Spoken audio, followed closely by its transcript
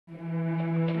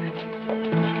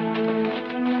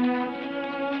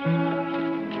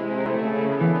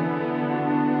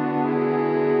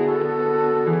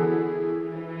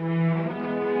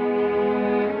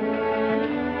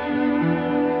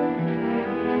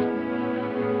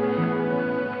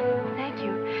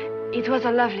It was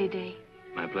a lovely day.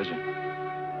 My pleasure.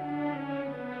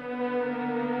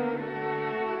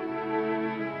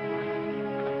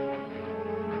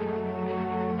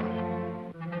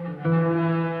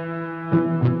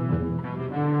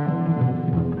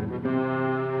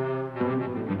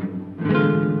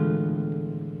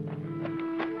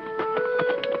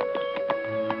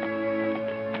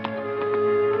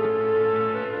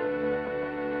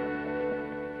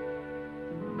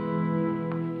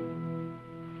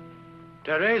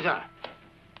 Teresa.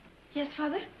 Yes,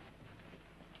 Father?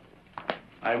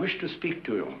 I wish to speak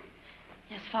to you.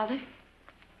 Yes, Father?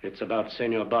 It's about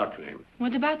Senor Barclay.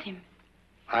 What about him?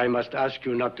 I must ask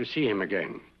you not to see him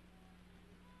again.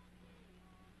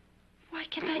 Why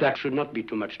can't I... That should not be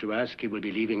too much to ask. He will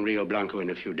be leaving Rio Blanco in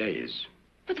a few days.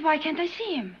 But why can't I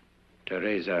see him?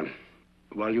 Teresa,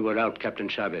 while you were out, Captain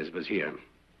Chavez was here.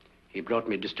 He brought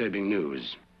me disturbing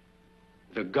news.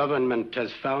 The government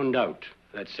has found out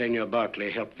that Senor Barclay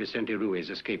helped Vicente Ruiz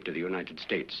escape to the United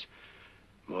States.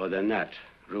 More than that,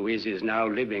 Ruiz is now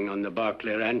living on the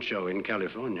Barclay Rancho in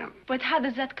California. But how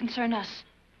does that concern us?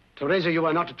 Teresa, you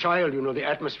are not a child. You know the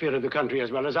atmosphere of the country as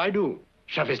well as I do.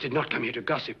 Chavez did not come here to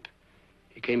gossip.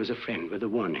 He came as a friend with a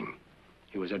warning.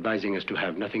 He was advising us to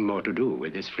have nothing more to do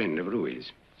with this friend of Ruiz.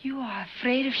 You are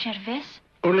afraid of Chavez?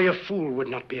 Only a fool would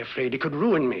not be afraid. He could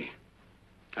ruin me.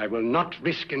 I will not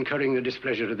risk incurring the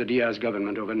displeasure of the Diaz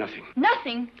government over nothing.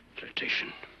 Nothing?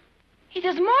 Flirtation. He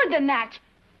does more than that.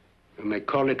 You may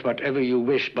call it whatever you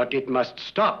wish, but it must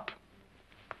stop.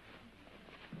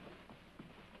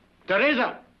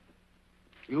 Teresa,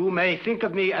 you may think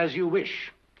of me as you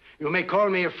wish. You may call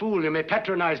me a fool. You may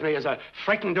patronize me as a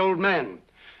frightened old man.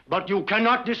 But you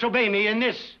cannot disobey me in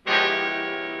this.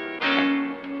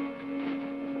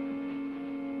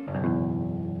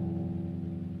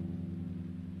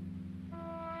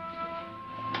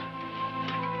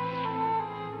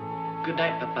 Good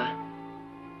night, Papa.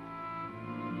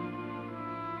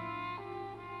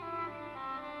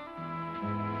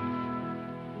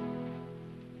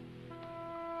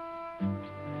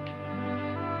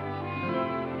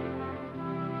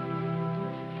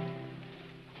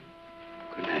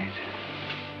 Good night.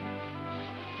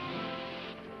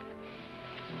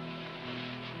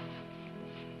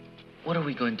 What are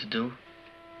we going to do?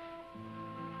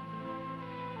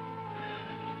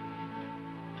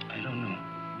 I don't know.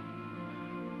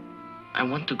 I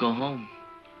want to go home.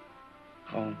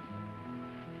 Home.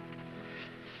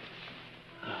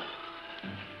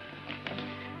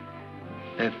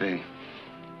 Pepe,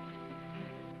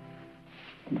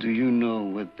 do you know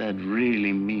what that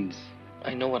really means?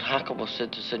 I know what Jacobo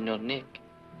said to Senor Nick.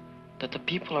 That the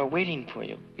people are waiting for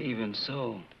you. Even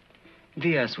so,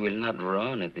 Diaz will not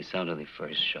run at the sound of the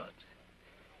first shot.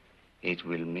 It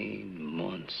will mean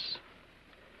months.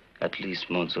 At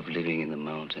least months of living in the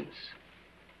mountains.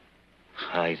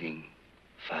 Hiding,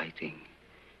 fighting,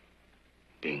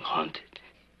 being hunted.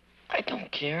 I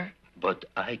don't care. But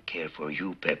I care for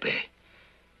you, Pepe.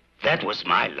 That was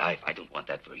my life. I don't want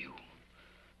that for you.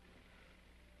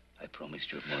 I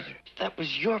promised your mother. That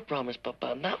was your promise,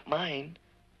 Papa, not mine.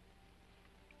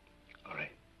 All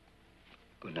right.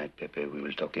 Good night, Pepe. We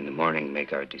will talk in the morning,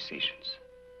 make our decisions.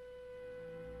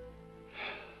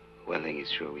 One thing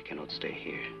is sure, we cannot stay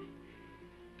here.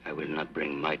 I will not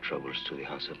bring my troubles to the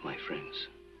house of my friends.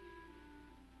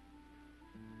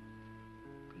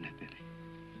 Good night, Pepe.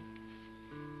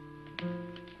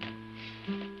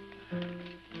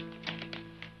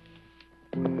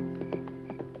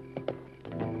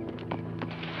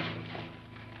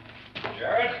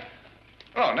 Jared?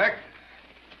 Hello, Nick.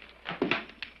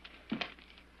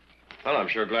 Well, I'm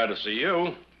sure glad to see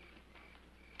you.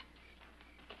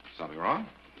 Something wrong?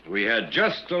 We had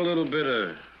just a little bit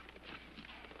of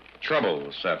trouble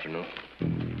this afternoon.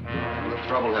 The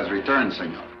trouble has returned,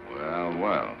 senor. Well,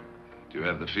 well. Do you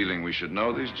have the feeling we should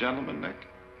know these gentlemen, Nick?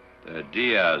 They're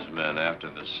Diaz men after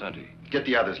Vicente. Get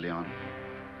the others, Leon.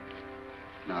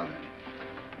 Now then.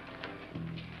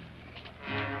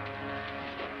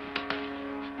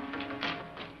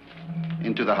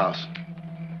 Into the house.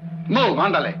 Move,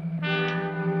 ándale.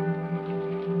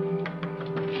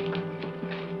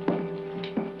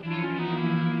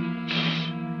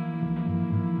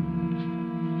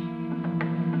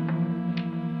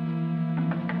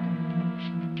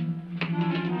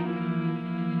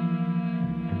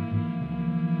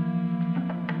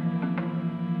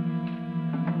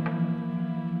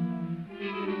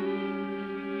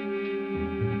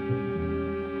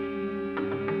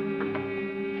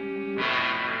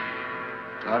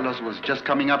 Carlos was just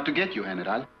coming up to get you,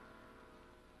 General.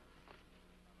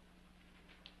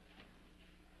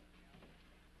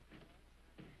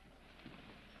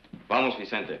 Vamos,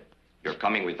 Vicente. You're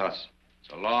coming with us.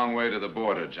 It's a long way to the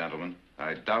border, gentlemen.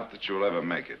 I doubt that you'll ever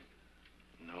make it.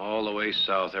 All the way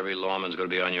south, every lawman's going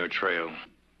to be on your trail.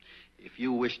 If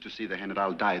you wish to see the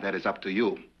General die, that is up to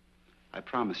you. I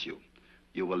promise you,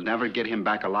 you will never get him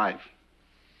back alive.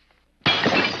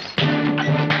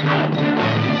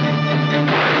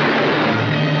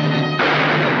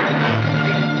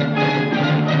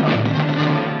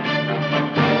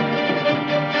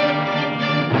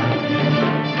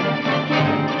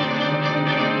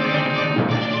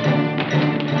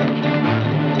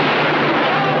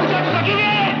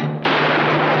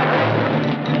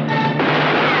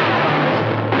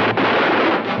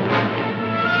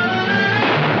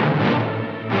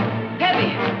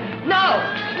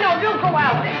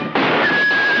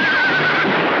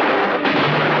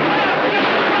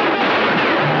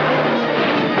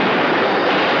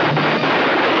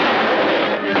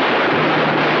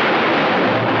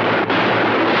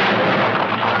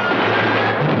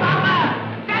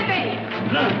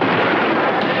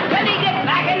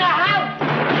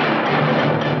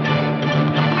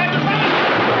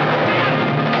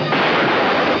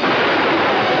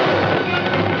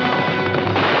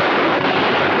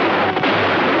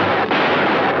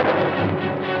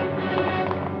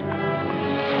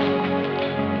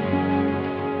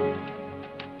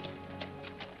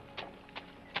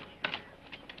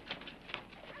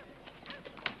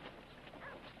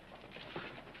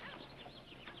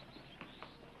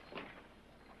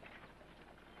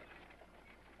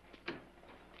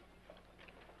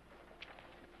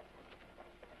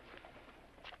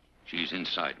 She's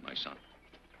inside, my son.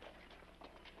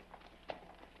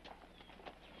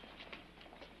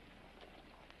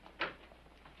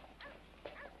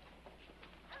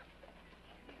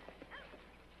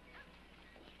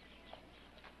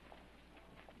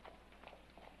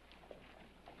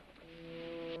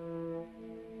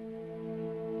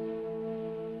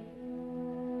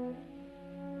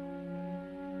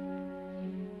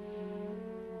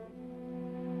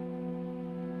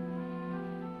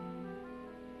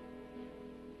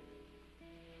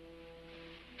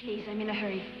 Please, I'm in a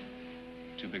hurry.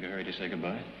 Too big a hurry to say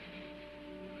goodbye?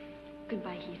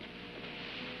 Goodbye, Heath.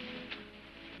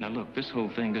 Now, look, this whole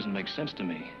thing doesn't make sense to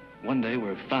me. One day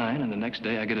we're fine, and the next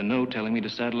day I get a note telling me to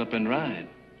saddle up and ride.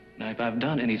 Now, if I've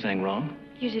done anything wrong...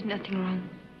 You did nothing wrong.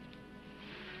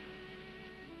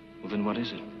 Well, then what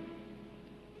is it?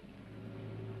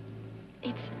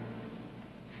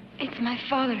 It's my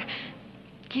father.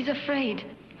 He's afraid.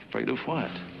 Afraid of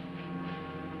what?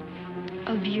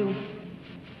 Of you.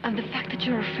 Of the fact that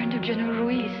you're a friend of General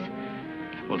Ruiz.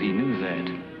 Well, he knew that.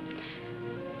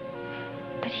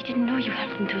 But he didn't know you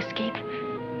helped him to escape.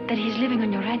 That he's living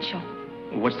on your rancho.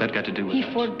 What's that got to do with He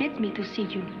us? forbids me to see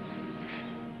you.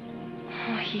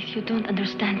 Oh, Heath, you don't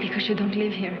understand because you don't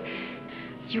live here.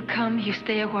 You come, you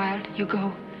stay a while, you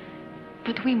go.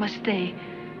 But we must stay.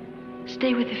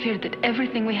 Stay with the fear that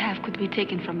everything we have could be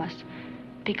taken from us.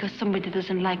 Because somebody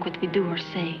doesn't like what we do or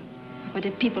say. Or the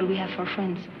people we have for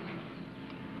friends.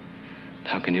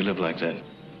 How can you live like that?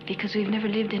 Because we've never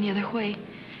lived any other way.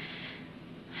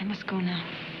 I must go now.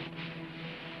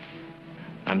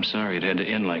 I'm sorry it had to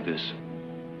end like this.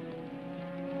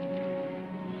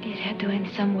 It had to end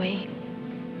some way.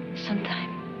 Sometime.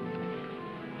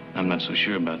 I'm not so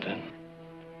sure about that.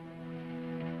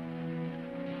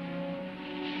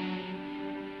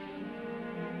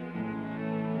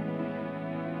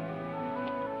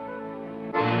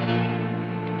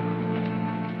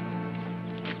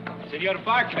 Senor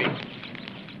Barkley.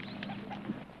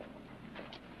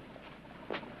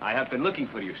 I have been looking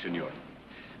for you, senor.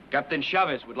 Captain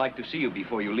Chavez would like to see you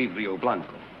before you leave Rio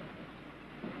Blanco.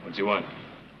 What's he want?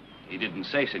 He didn't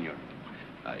say, senor.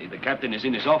 The captain is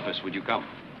in his office. Would you come?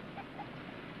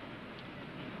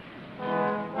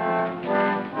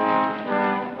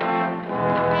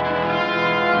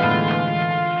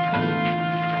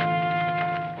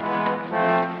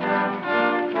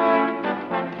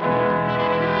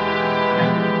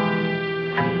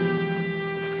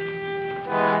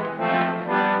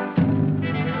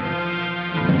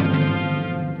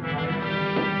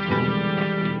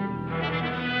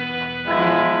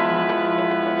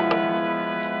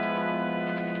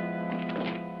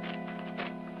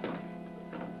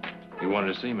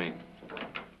 To see me.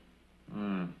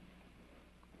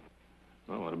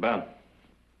 Well, what about?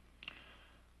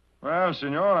 Well,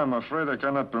 senor, I'm afraid I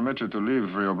cannot permit you to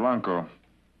leave Rio Blanco.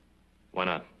 Why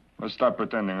not? Let's stop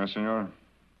pretending, senor?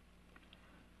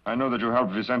 I know that you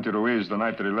helped Vicente Ruiz the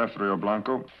night that he left Rio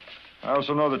Blanco. I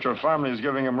also know that your family is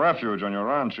giving him refuge on your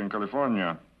ranch in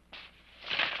California.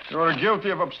 You are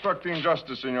guilty of obstructing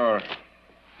justice, senor.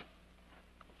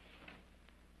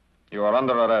 You are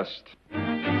under arrest.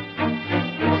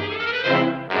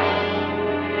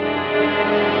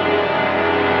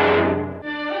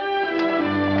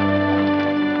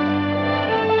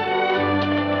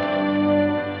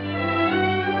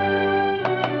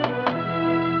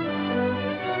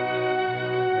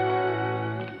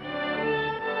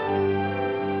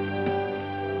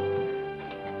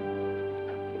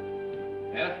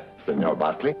 Senor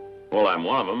Barkley? Well, I'm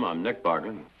one of them. I'm Nick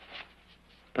Barkley.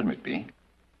 Permit me.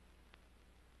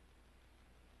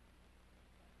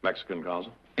 Mexican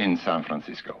consul? In San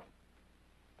Francisco.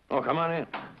 Oh, come on in.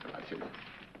 Gracias.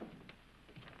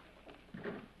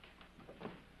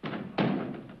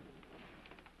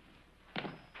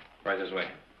 Right this way.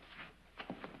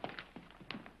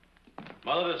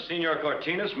 Mother to Senor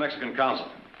Cortinas, Mexican consul.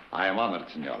 I am honored,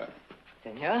 senora.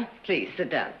 Senor, please sit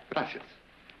down. Gracias.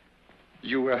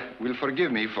 You will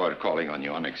forgive me for calling on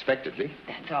you unexpectedly.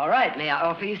 That's all right. May I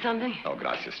offer you something? Oh,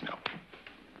 gracias, no.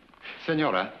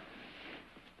 Senora,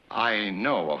 I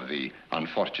know of the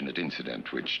unfortunate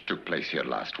incident which took place here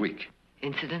last week.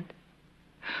 Incident?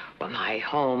 Well, my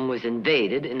home was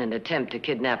invaded in an attempt to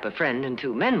kidnap a friend, and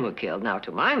 2 men were killed. Now,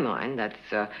 to my mind,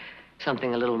 that's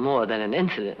something a little more than an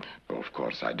incident. Oh, of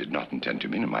course, I did not intend to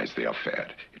minimize the affair.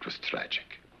 It was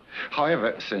tragic.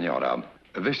 However, senora,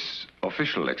 this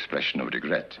official expression of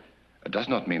regret does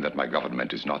not mean that my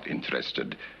government is not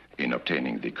interested in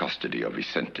obtaining the custody of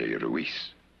Vicente Ruiz.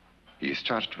 He is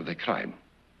charged with a crime.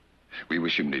 We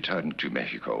wish him returned to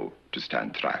Mexico to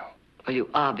stand trial. Well, you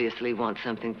obviously want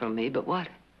something from me, but what?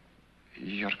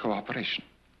 Your cooperation.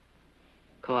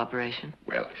 Cooperation?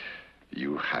 Well,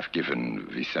 you have given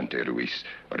Vicente Ruiz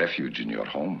refuge in your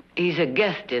home. He's a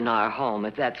guest in our home,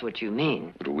 if that's what you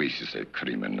mean. Ruiz is a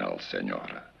criminal,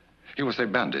 senora. He was a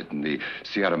bandit in the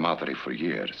Sierra Madre for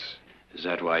years. Is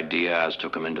that why Diaz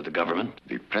took him into the government?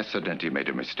 The Presidente made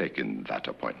a mistake in that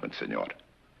appointment, senor.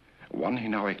 One he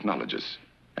now acknowledges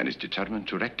and is determined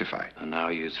to rectify. And now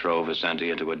you throw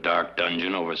Vicente into a dark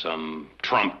dungeon over some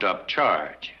trumped-up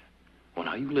charge. Well,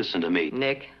 now, you listen to me.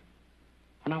 Nick?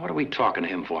 Well, now, what are we talking to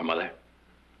him for, Mother?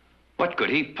 What could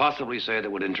he possibly say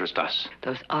that would interest us?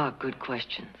 Those are good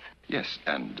questions. Yes,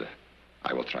 and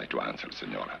I will try to answer,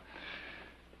 senora.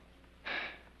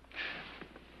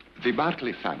 The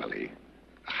Barkley family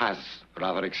has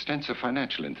rather extensive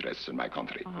financial interests in my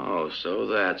country. Oh, so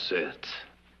that's it.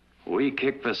 We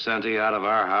kick Vicente out of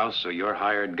our house so your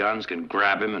hired guns can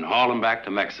grab him and haul him back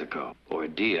to Mexico. Or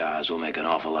Diaz will make an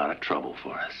awful lot of trouble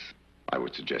for us. I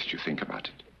would suggest you think about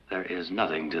it. There is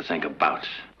nothing to think about.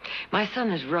 My son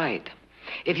is right.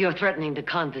 If you're threatening to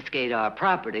confiscate our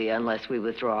property unless we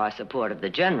withdraw our support of the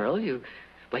general,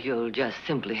 you'll just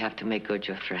simply have to make good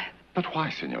your threat. But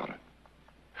why, senora?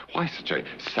 Why such a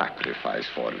sacrifice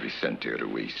for Vicente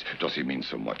Ruiz? Does he mean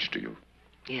so much to you?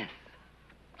 Yes.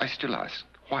 I still ask,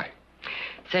 why?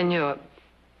 Senor,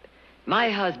 my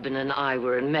husband and I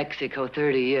were in Mexico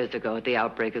 30 years ago at the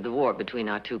outbreak of the war between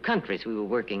our 2 countries. We were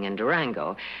working in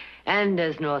Durango. And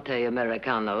as Norte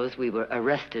Americanos, we were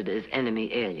arrested as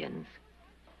enemy aliens.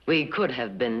 We could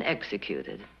have been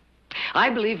executed. I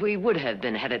believe we would have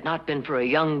been had it not been for a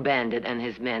young bandit and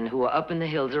his men who were up in the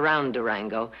hills around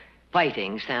Durango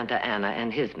fighting Santa Anna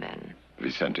and his men.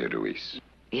 Vicente Ruiz.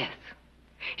 Yes.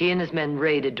 He and his men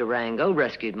raided Durango,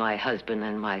 rescued my husband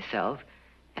and myself,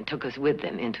 and took us with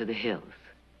them into the hills.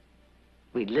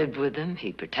 We lived with him,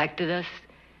 he protected us,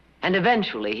 and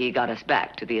eventually he got us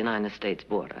back to the United States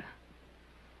border.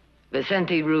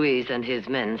 Vicente Ruiz and his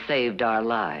men saved our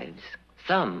lives,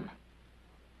 some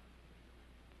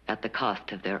at the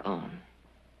cost of their own.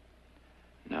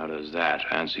 Now, does that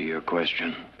answer your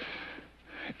question?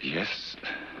 Yes,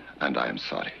 and I am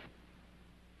sorry.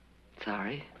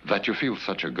 Sorry? That you feel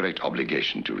such a great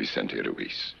obligation to Vicente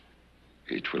Ruiz.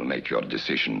 It will make your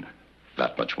decision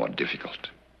that much more difficult.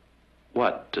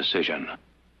 What decision?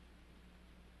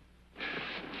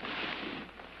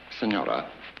 Senora,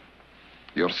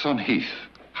 your son Heath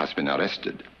has been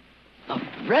arrested.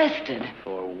 Arrested?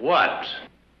 For what?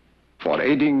 For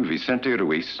aiding Vicente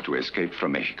Ruiz to escape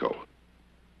from Mexico.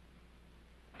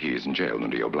 He is in jail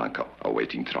in Rio Blanco,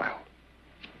 awaiting trial.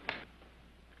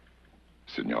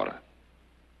 Senora,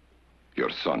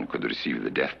 your son could receive the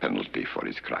death penalty for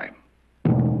his crime.